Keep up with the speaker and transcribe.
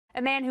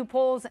a man who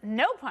pulls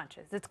no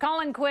punches. It's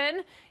Colin Quinn.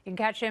 You can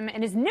catch him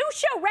in his new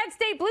show, Red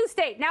State, Blue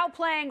State, now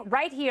playing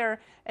right here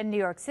in New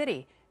York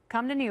City.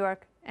 Come to New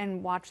York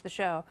and watch the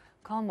show.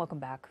 Colin, welcome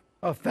back.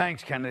 Oh,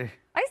 thanks, Kennedy.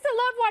 I used to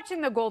love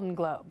watching the Golden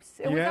Globes.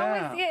 It was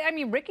always, I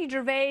mean, Ricky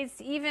Gervais,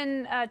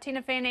 even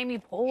Tina Fey and Amy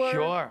Poehler.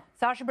 Sure.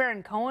 Sacha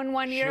Baron Cohen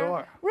one year.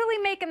 Sure.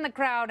 Really making the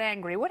crowd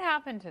angry. What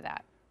happened to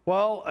that?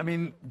 Well, I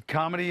mean,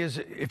 comedy is,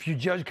 if you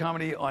judge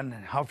comedy on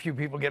how few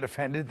people get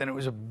offended, then it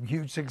was a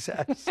huge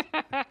success.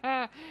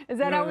 Is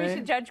that how we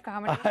should judge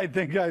comedy? I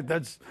think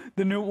that's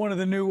the new one of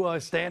the new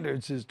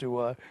standards is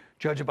to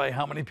judge it by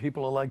how many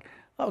people are like,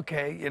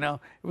 okay, you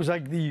know, it was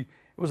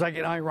like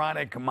an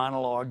ironic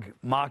monologue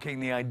mocking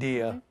the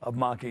idea of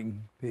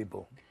mocking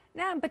people.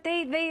 No, but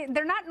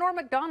they're not Norm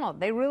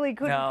Macdonald. They really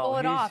couldn't pull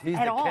it off he's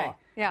at the all. King.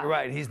 Yeah. You're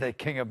right. He's the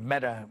king of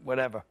meta,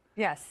 whatever.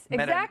 Yes,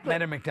 exactly.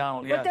 Meta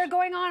Macdonald, yes. But they're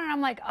going on, and I'm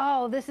like,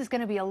 oh, this is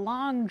going to be a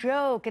long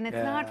joke, and it's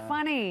not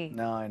funny.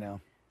 No, I know.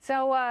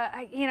 So,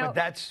 you know.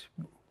 But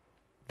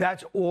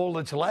that's all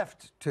that's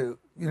left to,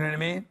 you know what I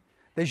mean?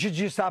 They should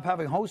just stop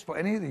having hosts for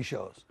any of these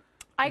shows.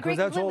 I agree because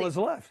that's completely. all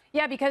that's left.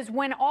 Yeah, because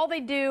when all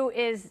they do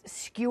is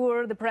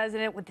skewer the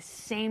president with the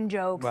same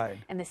jokes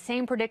and the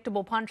same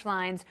predictable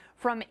punchlines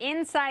from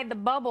inside the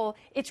bubble,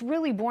 it's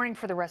really boring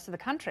for the rest of the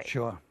country.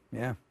 Sure,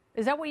 yeah.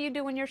 Is that what you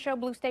do in your show,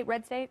 Blue State,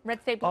 Red State?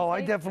 Red State, Blue State? Oh,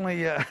 I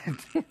definitely... I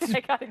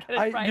gotta get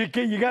it right.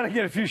 You got to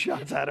get a few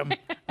shots at him.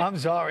 I'm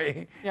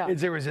sorry. Yeah.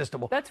 It's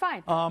irresistible. That's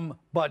fine.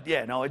 But,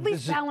 yeah, no... At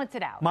least balance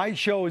it out. My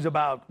show is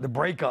about the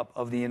breakup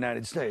of the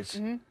United States.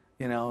 You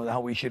know,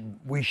 how we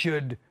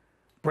should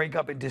break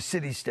up into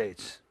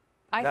city-states.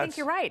 I think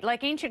you're right,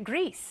 like ancient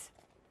Greece.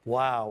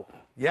 Wow.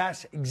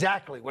 Yes,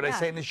 exactly what I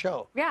say in the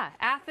show. Yeah,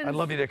 Athens. I'd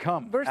love you to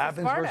come. Versus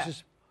Athens Sparta.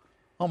 versus...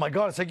 Oh, my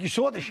God, it's like you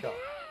saw the show.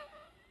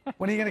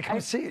 When are you going to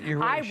come see it? You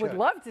really I would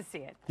love to see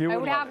it. I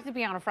would have to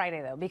be on a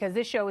Friday, though, because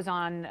this show is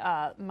on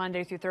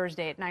Monday through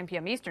Thursday at 9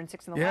 p.m. Eastern,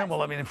 6 in the West. Yeah,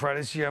 well, I mean,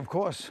 Fridays, yeah, of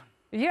course.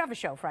 You have a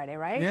show Friday,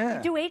 right? Yeah.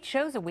 You do 8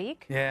 shows a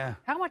week? Yeah.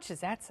 How much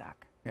does that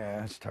suck?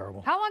 Yeah, it's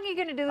terrible. How long are you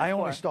going to do this for? I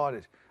only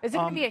started. Is it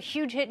going to be a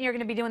huge hit and you're going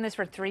to be doing this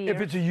for 3 years?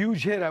 If it's a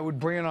huge hit, I would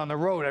bring it on the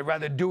road. I'd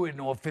rather do it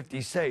in all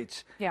 50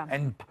 states. Yeah.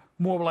 And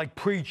more like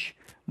preach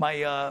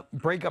my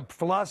breakup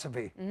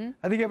philosophy.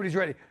 I think everybody's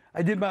ready.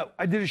 I did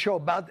a show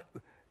about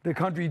the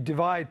country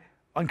divide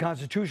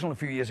unconstitutional a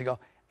few years ago,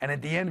 and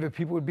at the end of it,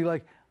 people would be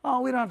like,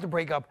 "Oh, we don't have to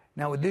break up."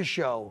 Now with this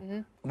show,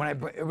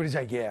 everybody's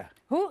like, "Yeah."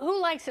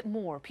 Who likes it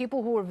more?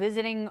 People who are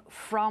visiting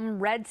from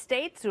red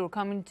states who are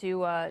coming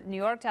to New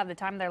York to have the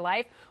time of their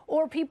life,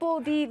 or people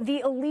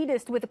the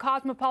elitist with a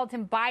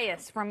cosmopolitan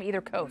bias from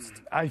either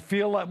coast? I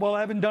feel like, well, I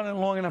haven't done it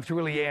long enough to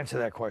really answer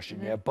that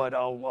question yet, but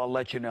I'll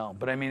let you know.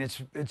 But I mean,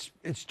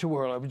 it's too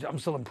early. I'm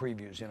still in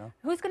previews, you know.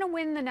 Who's going to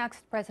win the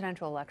next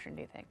presidential election?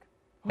 Do you think?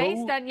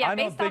 Based on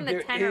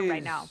the tenor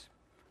right now.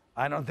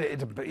 I don't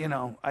think it's, you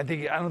know, I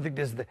don't think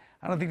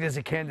there's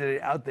a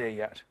candidate out there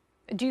yet.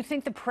 Do you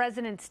think the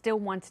president still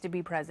wants to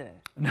be president?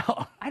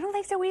 No. I don't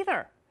think so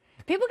either.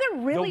 People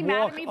get really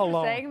mad at me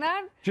for saying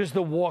that. Just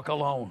the walk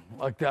alone,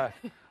 like that,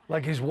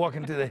 like he's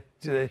walking to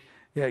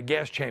the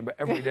gas chamber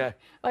every day.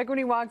 Like when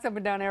he walks up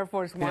and down Air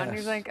Force One,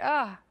 he's like,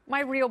 "Ah,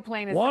 my real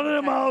plane is one of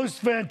the most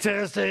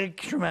fantastic,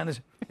 tremendous."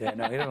 Yeah,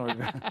 no, he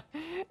don't.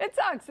 It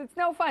sucks. It's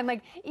no fun.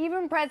 Like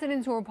even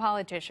presidents who are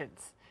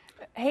politicians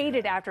hate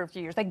it after a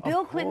few years. Like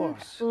Bill Clinton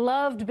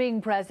loved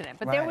being president,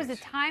 but there was a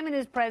time in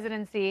his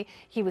presidency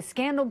he was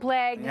scandal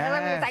plagued, and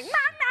everyone was like,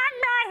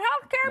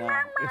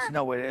 healthcare,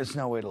 it's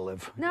no way to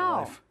live.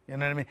 No. Life. You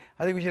know what I mean?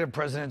 I think we should have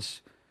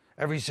presidents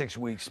every 6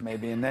 weeks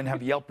maybe, and then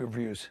have Yelp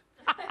reviews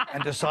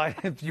and decide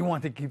if you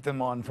want to keep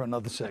them on for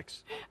another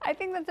 6. I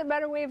think that's a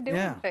better way of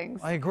doing things.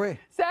 I agree.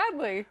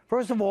 Sadly.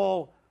 First of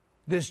all,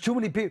 there's too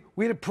many people.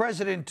 We had a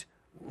president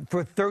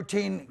for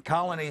 13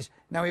 colonies.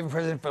 Now we have a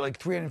president for like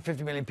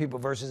 350 million people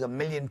versus 1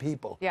 million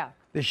people. Yeah.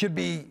 There should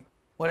be,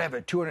 whatever,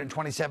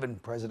 227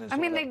 presidents. I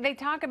mean, they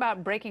talk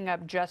about breaking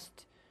up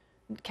just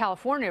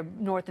California,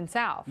 north and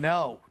south.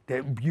 No.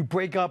 You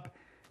break up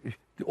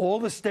all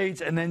the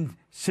states and then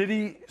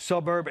city,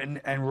 suburb,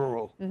 and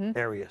rural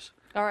areas.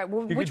 All right.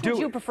 Well, which would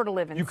you prefer to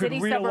live in? You City,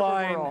 could suburb, or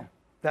realign. rural?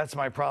 That's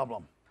my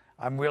problem.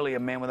 I'm really a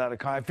man without a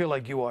car. I feel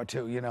like you are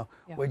too, you know.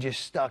 Yeah. We're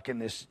just stuck in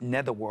this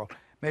netherworld.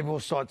 Maybe we'll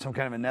start some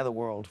kind of a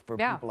netherworld for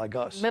people like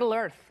us. Middle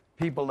Earth.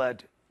 People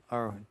that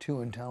are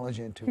too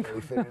intelligent to really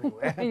fit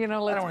anywhere. You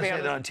know, let's I don't want to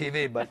say that on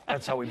TV, but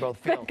that's how we both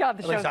feel. Thank God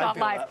the show's not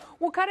live.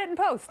 We'll cut it in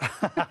post.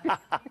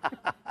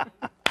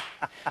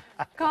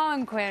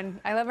 Colin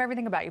Quinn, I love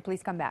everything about you.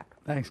 Please come back.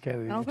 Thanks,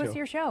 Kennedy. And I'll go see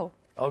your show.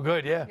 Oh,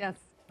 good, yeah. Yes.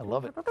 I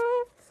love it.